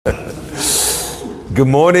Good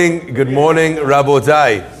morning,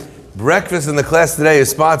 Rabotai. Breakfast in the class today is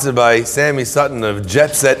sponsored by Sammy Sutton of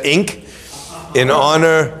Jet Set Inc. in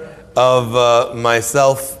honor of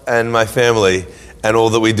myself and my family and all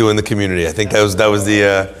that we do in the community. I think that was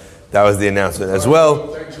the announcement as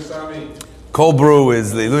well. Cold Brew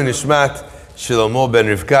is Leilu Nishmat Shlomo Ben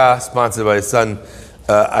Rivka, sponsored by his son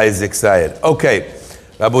Isaac Sayed. Okay,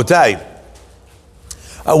 Rabotai.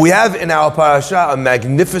 We have in our parasha a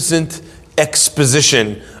magnificent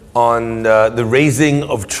exposition on the raising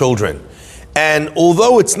of children. And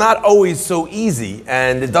although it's not always so easy,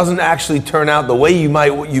 and it doesn't actually turn out the way you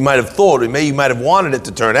might have thought, or you might have wanted it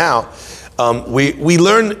to turn out, we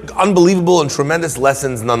learn unbelievable and tremendous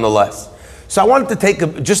lessons nonetheless. So I wanted to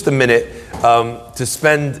take just a minute to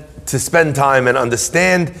spend time and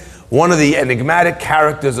understand one of the enigmatic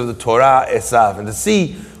characters of the Torah, Esav, and to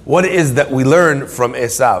see what it is that we learn from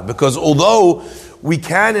Esav. Because although we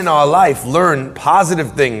can in our life learn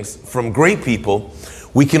positive things from great people,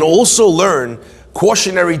 we can also learn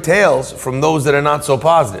cautionary tales from those that are not so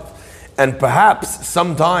positive. And perhaps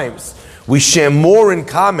sometimes we share more in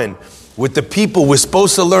common with the people we're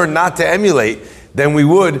supposed to learn not to emulate than we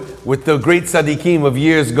would with the great tzaddikim of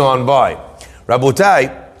years gone by.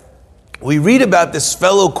 Rabotai, we read about this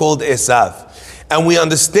fellow called Esav, and we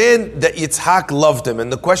understand that Yitzhak loved him.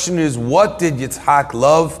 And the question is, what did Yitzhak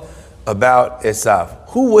love about Esav?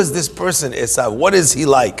 Who was this person, Esav? What is he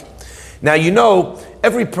like? Now, you know,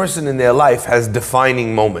 every person in their life has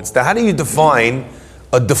defining moments. Now, how do you define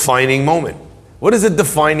a defining moment? What is a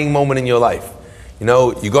defining moment in your life? You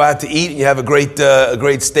know, you go out to eat and you have a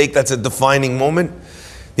great steak, that's a defining moment.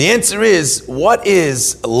 The answer is, what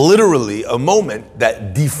is literally a moment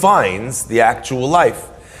that defines the actual life?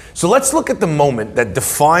 So let's look at the moment that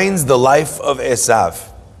defines the life of Esav.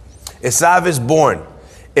 Esav is born.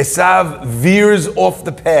 Esav veers off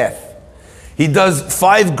the path. He does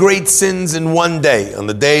 5 great sins in one day, on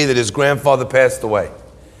the day that his grandfather passed away.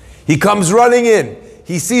 He comes running in.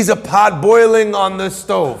 He sees a pot boiling on the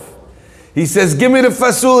stove. He says, "Give me the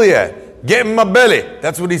fasulia, get in my belly."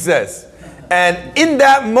 That's what he says. And in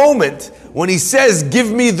that moment, when he says,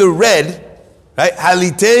 "Give me the red," right?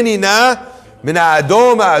 Haliteni na mina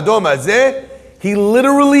adom azeh, he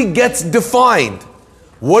literally gets defined.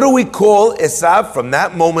 What do we call Esav from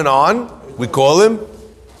that moment on? We call him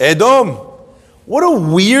Edom. What a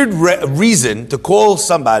weird reason to call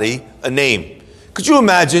somebody a name. Could you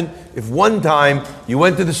imagine if one time you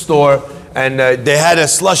went to the store and they had a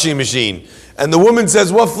slushie machine, and the woman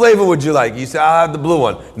says, "What flavor would you like?" You say, "I'll have the blue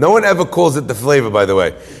one." No one ever calls it the flavor, by the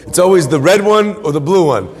way. It's always the red one or the blue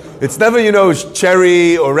one. It's never,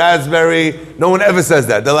 cherry or raspberry. No one ever says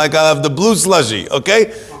that. They're like, "I'll have the blue slushie,"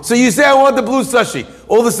 okay? So you say, "I want the blue slushie."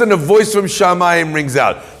 All of a sudden a voice from Shamayim rings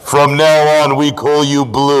out. "From now on, we call you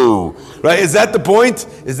Blue." Right? Is that the point?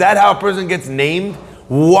 Is that how a person gets named?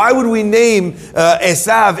 Why would we name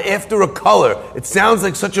Esav after a color? It sounds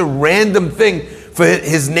like such a random thing for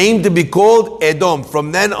his name to be called Edom.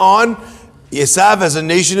 From then on, Esav as a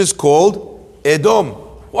nation is called Edom.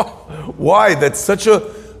 Why? That's such a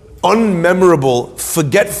unmemorable,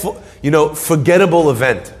 forgettable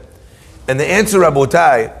event. And the answer,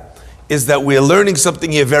 Rabotai, is that we're learning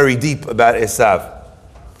something here very deep about Esav.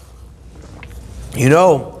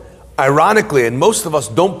 Ironically, and most of us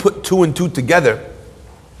don't put 2 and 2 together,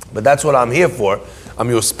 but that's what I'm here for. I'm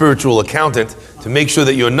your spiritual accountant to make sure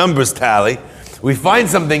that your numbers tally. We find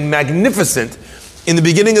something magnificent in the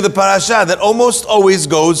beginning of the parasha that almost always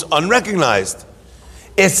goes unrecognized.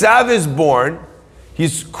 Esav is born.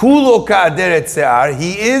 He's kulo ka'aderet se'ar.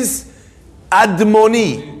 He is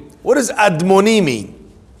admoni. What does admoni mean?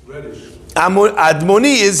 Reddish.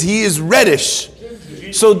 Admoni he is reddish.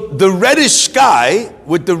 So the reddish guy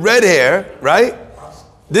with the red hair, right?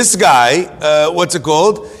 This guy, what's it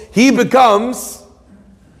called? He's the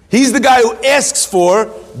guy who asks for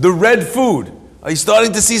the red food. Are you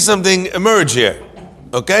starting to see something emerge here?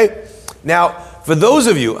 Okay? Now, for those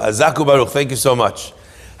of you, Azaku Baruch, thank you so much.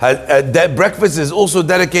 That breakfast is also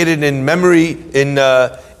dedicated in memory, in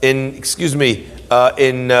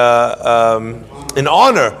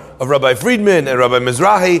honor of Rabbi Friedman and Rabbi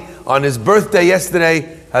Mizrahi on his birthday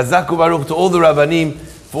yesterday. Hazaku Baruch to all the Rabbanim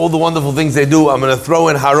for all the wonderful things they do. I'm going to throw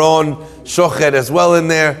in Haron Shochet as well in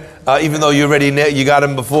there, even though you got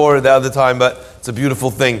him before the other time, but it's a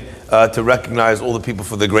beautiful thing to recognize all the people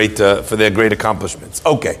for their great accomplishments.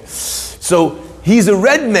 Okay, so he's a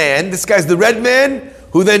red man. This guy's the red man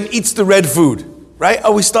who then eats the red food, right?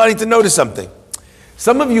 Are we starting to notice something?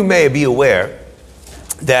 Some of you may be aware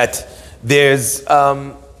that there's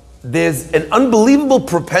an unbelievable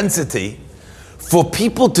propensity for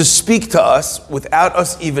people to speak to us without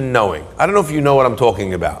us even knowing. I don't know if you know what I'm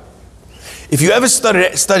talking about. If you ever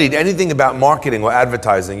studied anything about marketing or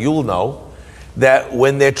advertising, you'll know that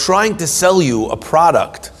when they're trying to sell you a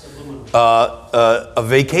product, a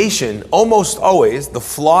vacation, almost always the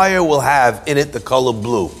flyer will have in it the color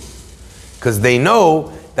blue, because they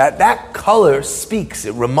know that that color speaks.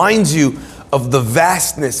 It reminds you of the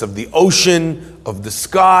vastness of the ocean, of the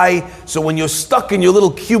sky. So when you're stuck in your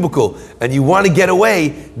little cubicle and you want to get away,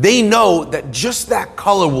 they know that just that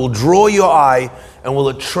color will draw your eye and will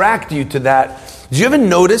attract you to that. Do you ever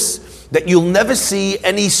notice that you'll never see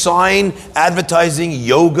any sign advertising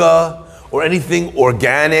yoga or anything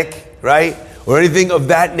organic, right? Or anything of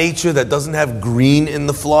that nature that doesn't have green in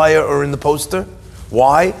the flyer or in the poster?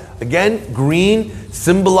 Why? Again, green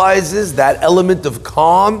symbolizes that element of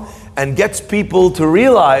calm and gets people to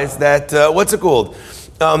realize that,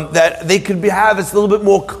 that they could have a little bit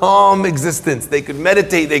more calm existence. They could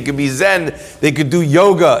meditate, they could be Zen, they could do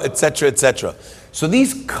yoga, etc., etc. So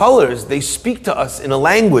these colors, they speak to us in a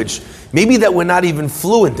language maybe that we're not even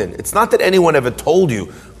fluent in. It's not that anyone ever told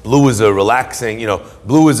you blue is a relaxing,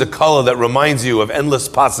 blue is a color that reminds you of endless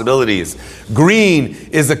possibilities. Green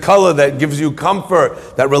is a color that gives you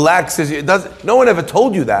comfort, that relaxes you. No one ever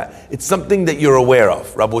told you that. It's something that you're aware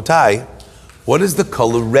of. Rabotai, what is the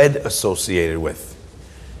color red associated with?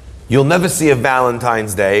 You'll never see a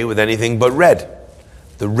Valentine's Day with anything but red.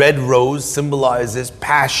 The red rose symbolizes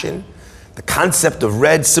passion. The concept of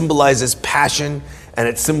red symbolizes passion, and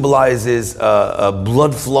it symbolizes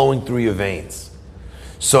blood flowing through your veins.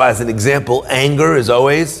 So as an example, anger is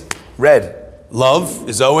always red. Love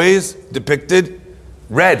is always depicted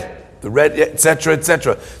red. The red, etc.,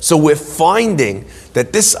 etc. So we're finding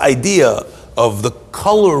that this idea of the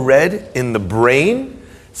color red in the brain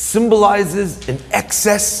symbolizes an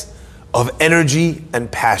excess of energy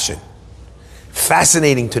and passion.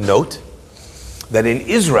 Fascinating to note that in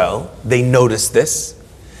Israel, they noticed this,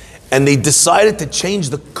 and they decided to change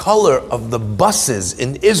the color of the buses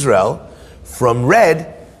in Israel from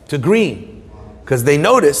red to green, because they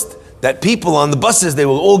noticed that people on the buses, they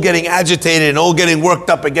were all getting agitated and all getting worked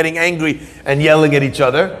up and getting angry and yelling at each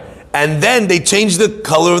other. And then they changed the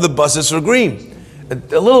color of the buses for green. A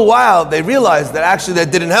little while, they realized that actually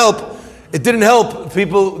that didn't help. It didn't help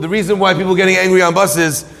people. The reason why people were getting angry on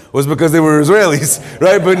buses was because they were Israelis,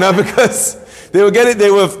 right? But not because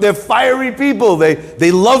they're fiery people.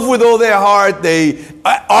 They love with all their heart. They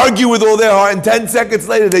argue with all their heart, and 10 seconds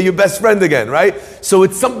later, they're your best friend again, right? So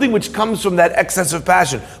it's something which comes from that excess of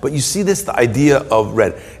passion. But you see this, the idea of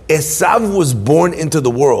red. Esav was born into the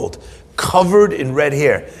world covered in red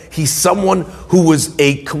hair. He's someone who was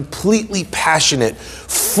a completely passionate,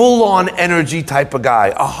 full-on energy type of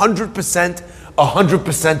guy.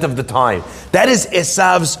 100% of the time. That is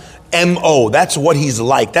Esav's M.O. That's what he's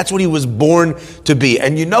like. That's what he was born to be.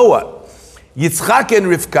 And you know what? Yitzchak and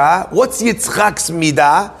Rivka, what's Yitzchak's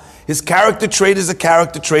midah? His character trait is a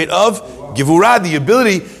character trait of Gevurah, the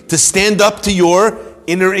ability to stand up to your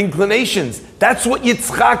inner inclinations. That's what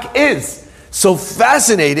Yitzchak is. So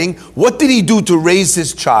fascinating. What did he do to raise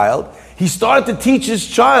his child? He started to teach his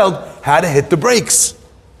child how to hit the brakes.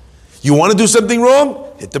 You want to do something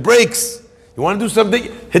wrong? Hit the brakes. You want to do something?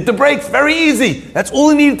 Hit the brakes. Very easy. That's all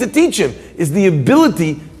he needed to teach him, is the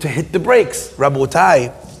ability to hit the brakes.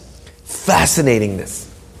 Rabotai, fascinating this.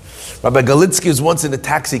 Rabbi Galitsky was once in a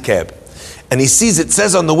taxi cab, and he sees, it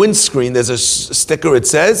says on the windscreen, there's a sticker, it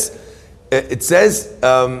says,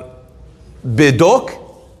 Bedok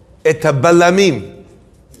et balamim.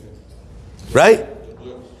 Right?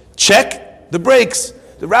 Check the brakes.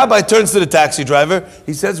 The rabbi turns to the taxi driver.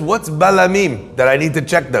 He says, what's balamim that I need to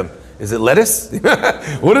check them? Is it lettuce?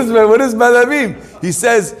 What is balamim? He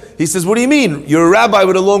says, what do you mean? You're a rabbi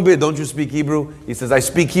with a long beard. Don't you speak Hebrew? He says, I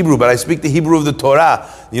speak Hebrew, but I speak the Hebrew of the Torah.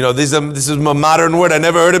 This is a modern word. I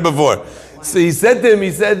never heard it before. So he said to him,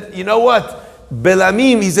 you know what?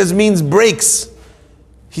 Belamim, he says, means brakes.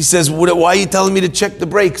 He says, why are you telling me to check the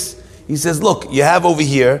brakes? He says, look, you have over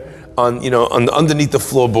here, underneath the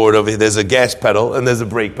floorboard over here, there's a gas pedal and there's a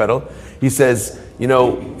brake pedal. He says,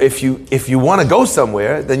 if you want to go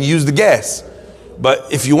somewhere, then you use the gas.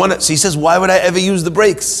 But if you want to, so he says, why would I ever use the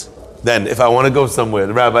brakes then if I want to go somewhere?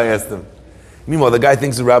 The rabbi asked him. Meanwhile, the guy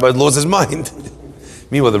thinks the rabbi lost his mind.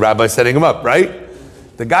 Meanwhile, the rabbi's setting him up, right?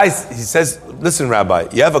 The guy, he says, listen, rabbi,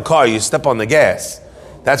 you have a car, you step on the gas.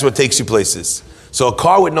 That's what takes you places. So a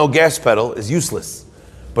car with no gas pedal is useless.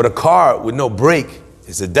 But a car with no brake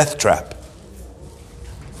is a death trap.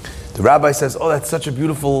 The rabbi says, oh, that's such a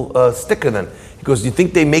beautiful sticker then. He goes, do you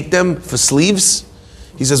think they make them for sleeves?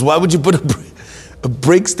 He says, why would you put a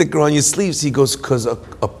brake sticker on your sleeves? He goes, because a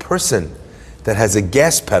person that has a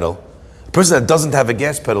gas pedal, a person that doesn't have a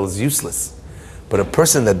gas pedal is useless. But a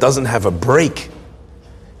person that doesn't have a brake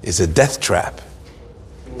is a death trap.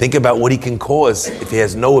 Think about what he can cause if he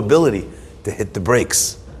has no ability to hit the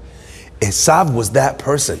brakes. Esav was that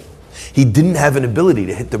person. He didn't have an ability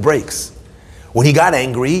to hit the brakes. When he got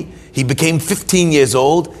angry, he became 15 years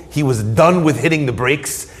old. He was done with hitting the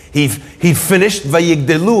brakes. He finished.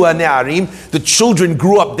 Vayigdelu hane'arim. The children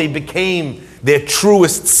grew up. They became their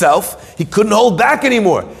truest self. He couldn't hold back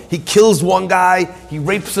anymore. He kills one guy. He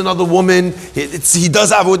rapes another woman. He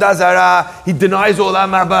does avodah zarah. He denies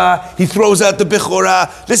olam haba. He throws out the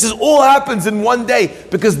bechorah. This all happens in one day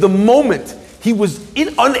because the moment he was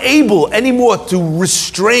unable anymore to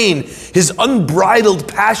restrain his unbridled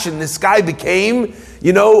passion, this guy became,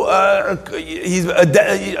 he's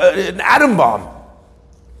an atom bomb.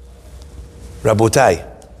 Rabotai,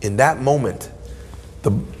 in that moment,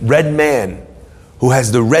 the red man who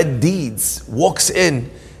has the red deeds walks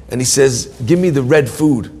in and he says, give me the red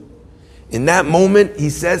food. In that moment,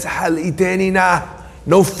 he says, Hal itenina,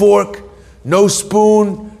 no fork, no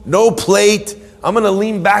spoon, no plate. I'm going to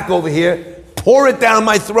lean back over here, pour it down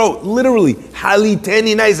my throat. Literally, Hal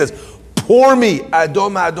itenina, he says, pour me,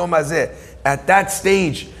 adom azeh. At that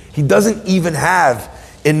stage, he doesn't even have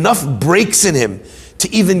enough breaks in him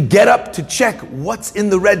to even get up to check what's in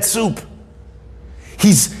the red soup.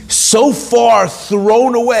 He's so far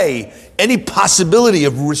thrown away any possibility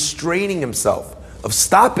of restraining himself, of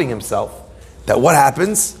stopping himself, that what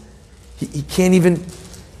happens? He can't even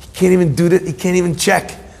do that. He can't even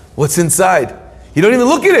check what's inside. He don't even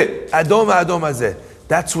look at it. Adom hazeh.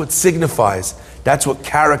 That's what signifies. That's what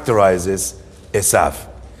characterizes Esav.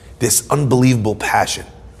 This unbelievable passion.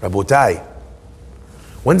 Rabotai,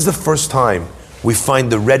 when's the first time we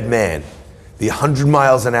find the red man, the 100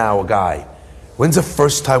 miles an hour guy? When's the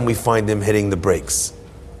first time we find him hitting the brakes?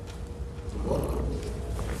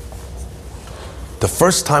 The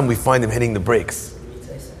first time we find him hitting the brakes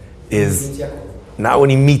is not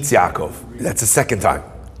when he meets Yaakov. That's the second time.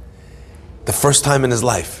 The first time in his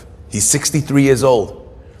life. He's 63 years old.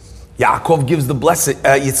 Yaakov gives the blessing,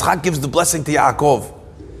 Yitzchak gives the blessing to Yaakov.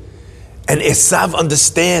 And Esav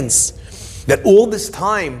understands that all this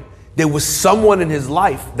time there was someone in his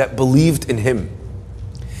life that believed in him.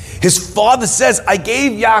 His father says, I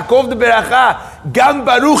gave Yaakov the beracha, gam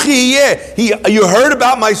baruch yeh. You heard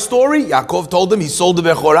about my story? Yaakov told him he sold the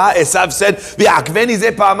bechorah. Esav said, v'yakveni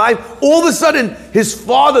zeh pa'amayim. All of a sudden, his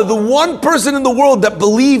father, the one person in the world that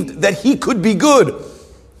believed that he could be good,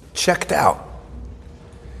 checked out.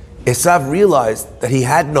 Esav realized that he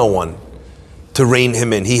had no one to rein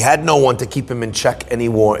him in. He had no one to keep him in check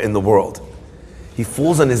anymore in the world. He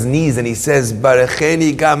falls on his knees and he says,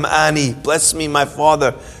 Baracheni gam ani, bless me, my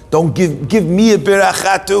father. Don't give me a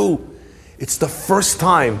beracha too. It's the first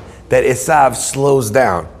time that Esav slows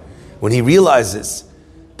down when he realizes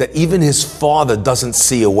that even his father doesn't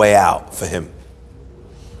see a way out for him.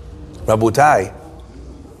 Rabotai,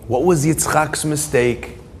 what was Yitzchak's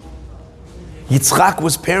mistake? Yitzchak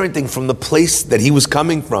was parenting from the place that he was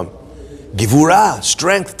coming from. Givurah,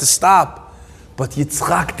 strength to stop. But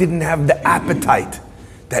Yitzchak didn't have the appetite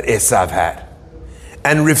that Esav had.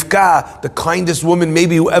 And Rivka, the kindest woman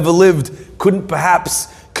maybe who ever lived, couldn't perhaps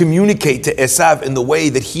communicate to Esav in the way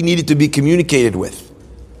that he needed to be communicated with.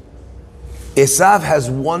 Esav has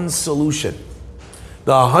one solution.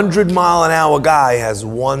 The 100-mile-an-hour guy has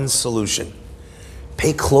one solution.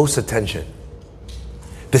 Pay close attention.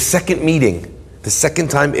 The second meeting, the second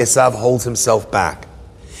time Esav holds himself back,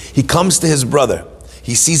 he comes to his brother.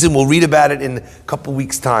 He sees him, we'll read about it in a couple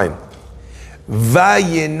weeks' time.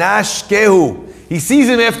 Vayinashkehu. He sees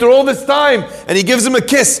him after all this time, and he gives him a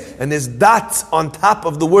kiss. And there's dots on top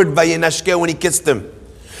of the word vayinashkehu when he kissed him.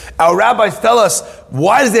 Our rabbis tell us,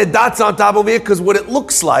 why is there dots on top of it? Because what it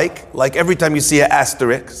looks like every time you see an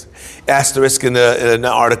asterisk in an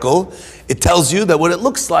article, it tells you that what it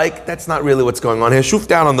looks like, that's not really what's going on here. Shuf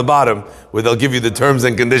down on the bottom, where they'll give you the terms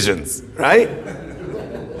and conditions, right?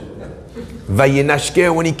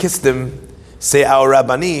 Vayinashkehu, when he kissed him, say our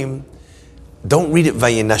rabbanim, don't read it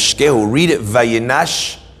vayinashkehu, read it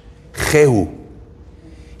vayinashchehu.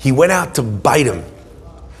 He went out to bite him.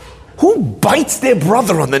 Who bites their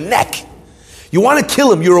brother on the neck? You want to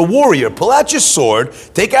kill him, you're a warrior. Pull out your sword,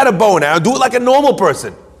 take out a bow and arrow, do it like a normal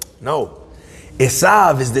person. No.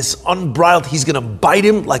 Esav is this unbridled, he's going to bite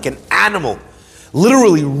him like an animal.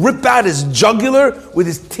 Literally rip out his jugular with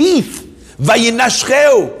his teeth.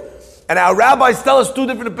 Vayinashchehu. And our rabbis tell us two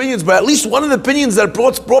different opinions, but at least one of the opinions that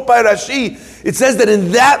brought by Rashi, it says that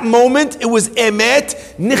in that moment it was emet,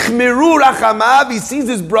 nichmeru rachamav. He sees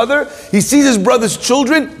his brother, he sees his brother's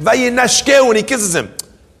children, vayinashkehu, when he kisses him.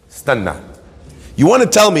 Stanna. You want to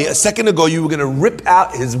tell me a second ago you were going to rip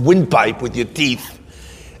out his windpipe with your teeth,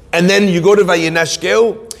 and then you go to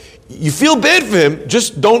Vayinashkeu, you feel bad for him,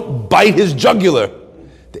 just don't bite his jugular.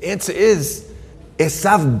 The answer is,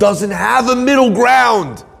 Esav doesn't have a middle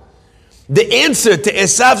ground. The answer to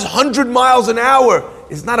Esav's 100 miles an hour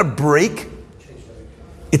is not a break.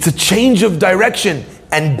 It's a change of direction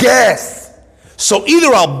and gas. So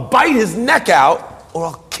either I'll bite his neck out or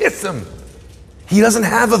I'll kiss him. He doesn't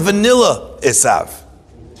have a vanilla Esav.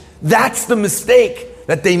 That's the mistake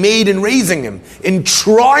that they made in raising him, in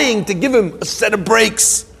trying to give him a set of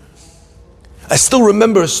brakes. I still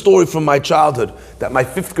remember a story from my childhood that my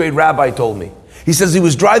 5th grade rabbi told me. He says he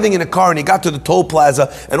was driving in a car and he got to the toll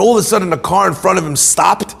plaza, and all of a sudden a car in front of him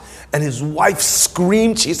stopped and his wife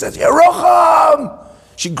screamed. She says, Yerucham!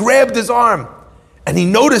 She grabbed his arm, and he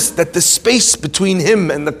noticed that the space between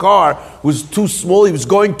him and the car was too small. He was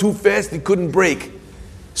going too fast. He couldn't brake.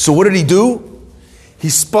 So what did he do? He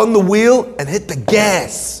spun the wheel and hit the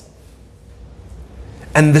gas.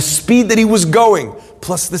 And the speed that he was going,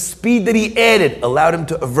 plus the speed that he added, allowed him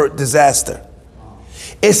to avert disaster.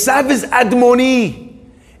 Esav is Admoni.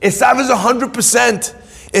 Esav is 100%.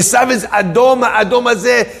 Esav is Adom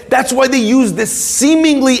Hazeh. That's why they use this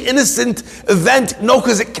seemingly innocent event. No,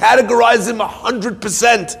 because it categorizes him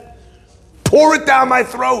 100%. Pour it down my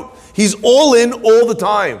throat. He's all in all the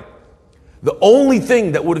time. The only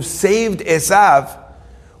thing that would have saved Esav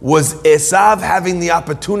was Esav having the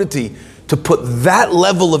opportunity to put that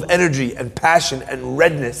level of energy and passion and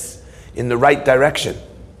redness in the right direction.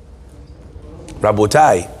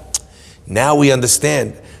 Rabotai, now we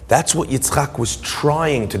understand that's what Yitzchak was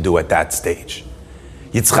trying to do at that stage.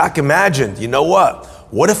 Yitzchak imagined, you know what?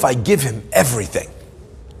 What if I give him everything?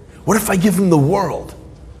 What if I give him the world?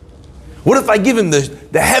 What if I give him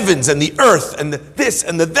the heavens and the earth and the this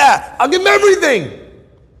and the that? I'll give him everything.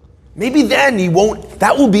 Maybe then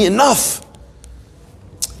that will be enough.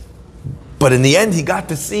 But in the end, he got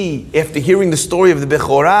to see, after hearing the story of the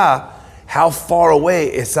Bechorah, how far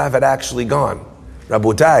away Esav had actually gone.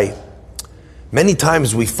 Rabotai, many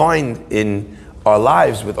times we find in our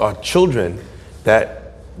lives with our children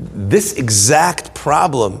that this exact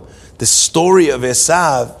problem, the story of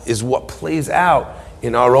Esav, is what plays out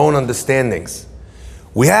in our own understandings.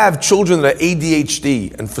 We have children that are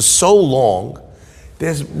ADHD, and for so long,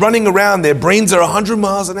 they're running around, their brains are 100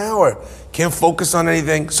 miles an hour, can't focus on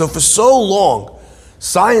anything. So for so long,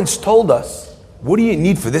 science told us, what do you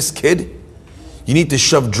need for this kid? You need to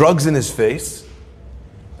shove drugs in his face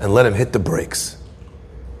and let him hit the brakes.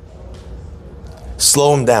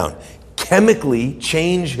 Slow him down. Chemically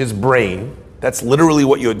change his brain. That's literally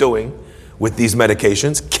what you're doing with these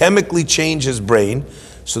medications. Chemically change his brain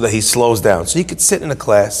so that he slows down. So you could sit in a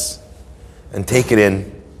class and take it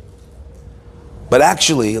in. But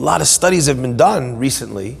actually, a lot of studies have been done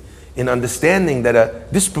recently in understanding that a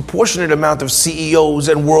disproportionate amount of CEOs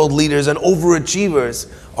and world leaders and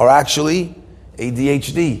overachievers are actually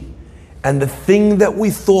ADHD. And the thing that we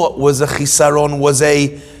thought was a chisaron, was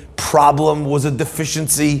a problem, was a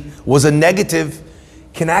deficiency, was a negative,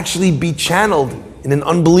 can actually be channeled in an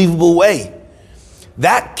unbelievable way.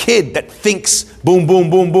 That kid that thinks boom, boom,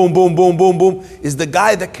 boom, boom, boom, boom, boom, boom, is the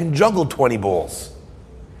guy that can juggle 20 balls.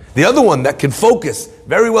 The other one that can focus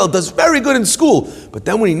very well, does very good in school, but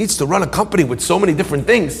then when he needs to run a company with so many different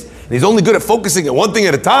things, and he's only good at focusing at one thing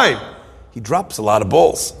at a time, he drops a lot of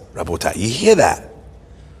balls. Rabotai, you hear that?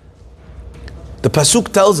 The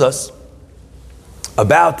Pasuk tells us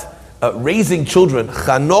about raising children.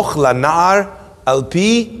 Chanoch lanar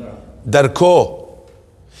alpi darko.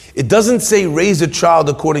 It doesn't say raise a child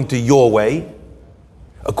according to your way,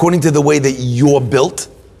 according to the way that you're built.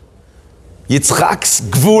 Yitzchak's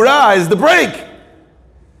gvura is the break.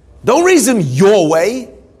 Don't raise him your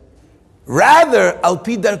way. Rather,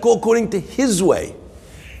 alpi darko, according to his way.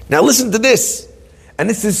 Now listen to this. And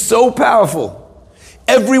this is so powerful.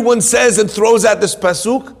 Everyone says and throws out this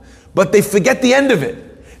pasuk, but they forget the end of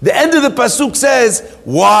it. The end of the pasuk says,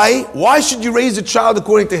 why? Why should you raise a child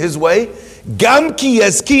according to his way? Gam ki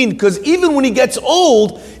yaskin, because even when he gets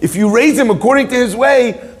old, if you raise him according to his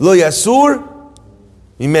way, lo yasur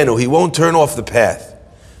mimenu, he won't turn off the path.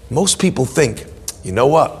 Most people think, you know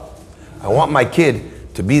what? I want my kid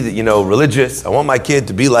to be, religious. I want my kid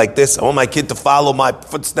to be like this. I want my kid to follow my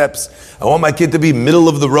footsteps. I want my kid to be middle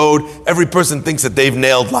of the road. Every person thinks that they've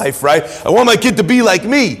nailed life, right? I want my kid to be like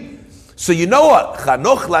me. So you know what?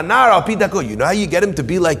 Chanoch lanar al pi darko. You know how you get him to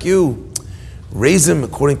be like you? Raise him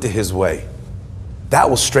according to his way. That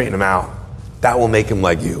will straighten him out. That will make him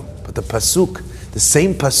like you. But the pasuk, the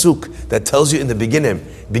same pasuk that tells you in the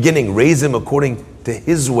beginning, raise him according to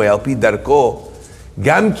his way, al pi darko.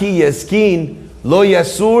 Gam ki yaskin, Lo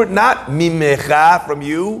yasur, not mimecha, from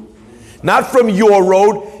you, not from your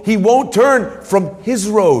road. He won't turn from his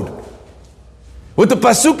road. What the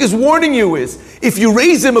pasuk is warning you is, if you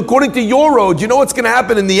raise him according to your road, you know what's going to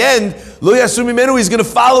happen in the end. Lo yasur mimenu, he's going to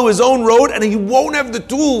follow his own road, and he won't have the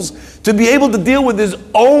tools to be able to deal with his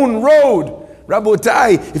own road.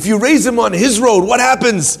 Rabotai, if you raise him on his road, what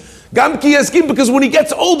happens? Gam ki yaskim, because when he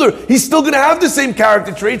gets older, he's still going to have the same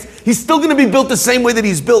character traits. He's still going to be built the same way that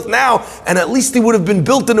he's built now, and at least he would have been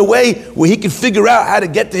built in a way where he could figure out how to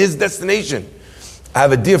get to his destination. I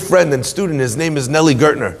have a dear friend and student, his name is Nelly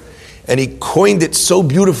Gertner, and he coined it so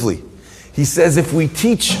beautifully. He says, if we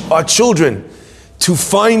teach our children to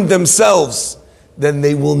find themselves, then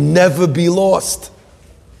they will never be lost.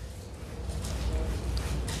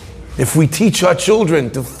 If we teach our children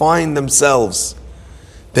to find themselves,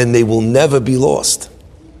 then they will never be lost.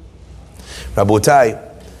 Rabotai,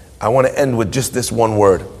 I want to end with just this one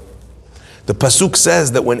word. The pasuk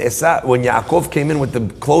says that when Yaakov came in with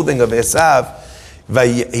the clothing of Esav,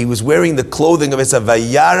 he was wearing the clothing of Esav.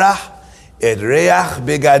 Vayarach et reach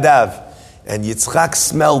begadav, and Yitzchak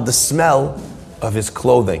smelled the smell of his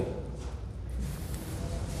clothing.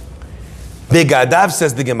 Begadav,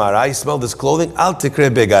 says the Gemara, he smelled his clothing. Al tikre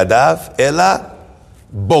begadav ela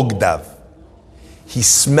bogdav. He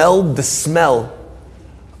smelled the smell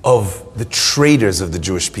of the traitors of the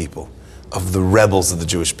Jewish people, of the rebels of the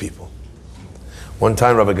Jewish people. One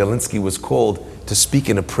time Rabbi Galinsky was called to speak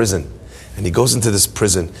in a prison, and he goes into this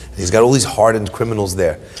prison, and he's got all these hardened criminals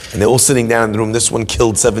there, and they're all sitting down in the room. This one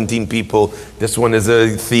killed 17 people, this one is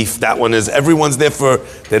a thief, that one is, everyone's there for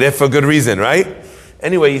a good reason, right?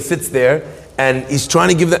 Anyway, he sits there, and he's trying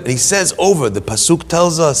to give that, and he says over, the pasuk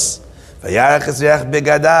tells us, Vayarach es reach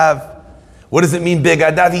begadav. What does it mean,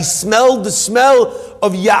 begadav? He smelled the smell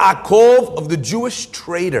of Yaakov, of the Jewish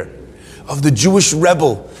traitor, of the Jewish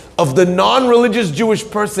rebel, of the non-religious Jewish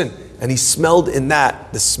person. And he smelled in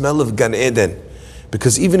that the smell of Gan Eden.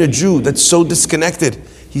 Because even a Jew that's so disconnected,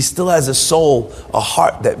 he still has a soul, a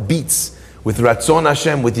heart that beats with Ratzon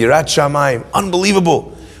Hashem, with Yirat Shamayim.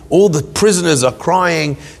 Unbelievable. All the prisoners are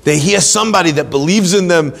crying. They hear somebody that believes in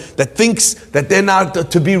them, that thinks that they're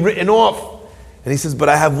not to be written off. And he says, but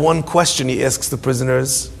I have one question, he asks the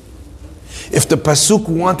prisoners. If the pasuk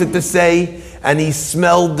wanted to say, and he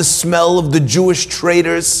smelled the smell of the Jewish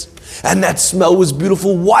traitors, and that smell was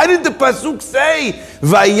beautiful, why did the pasuk say,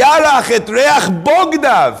 Vayarach et reach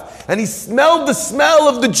bogdav? And he smelled the smell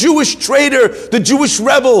of the Jewish traitor, the Jewish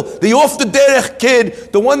rebel, the off the derech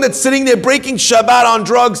kid, the one that's sitting there breaking Shabbat on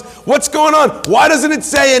drugs. What's going on? Why doesn't it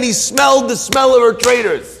say, and he smelled the smell of her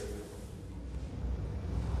traitors?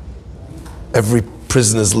 Every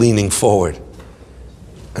prisoner's leaning forward.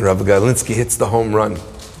 And Rabbi Galinsky hits the home run.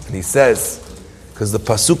 And he says, because the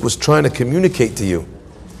pasuk was trying to communicate to you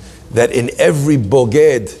that in every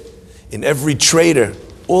boged, in every traitor,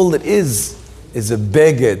 all it is a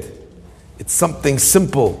beged. It's something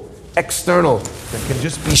simple, external, that can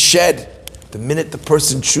just be shed the minute the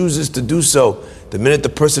person chooses to do so, the minute the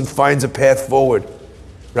person finds a path forward.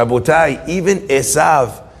 Rabotai, even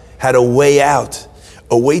Esav had a way out,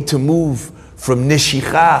 a way to move from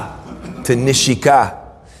nishicha to nishika.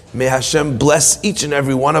 May Hashem bless each and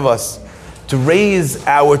every one of us to raise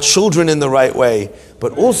our children in the right way,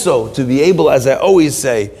 but also to be able, as I always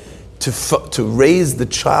say, to raise the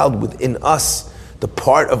child within us, the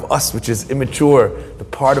part of us which is immature, the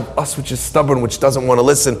part of us which is stubborn, which doesn't want to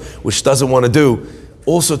listen, which doesn't want to do,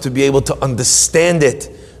 also to be able to understand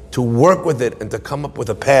it, to work with it, and to come up with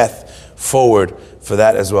a path forward for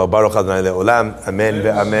that as well. Baruch Adonai Le'olam. Amen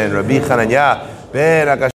ve'amen. Rabbi Chananya ben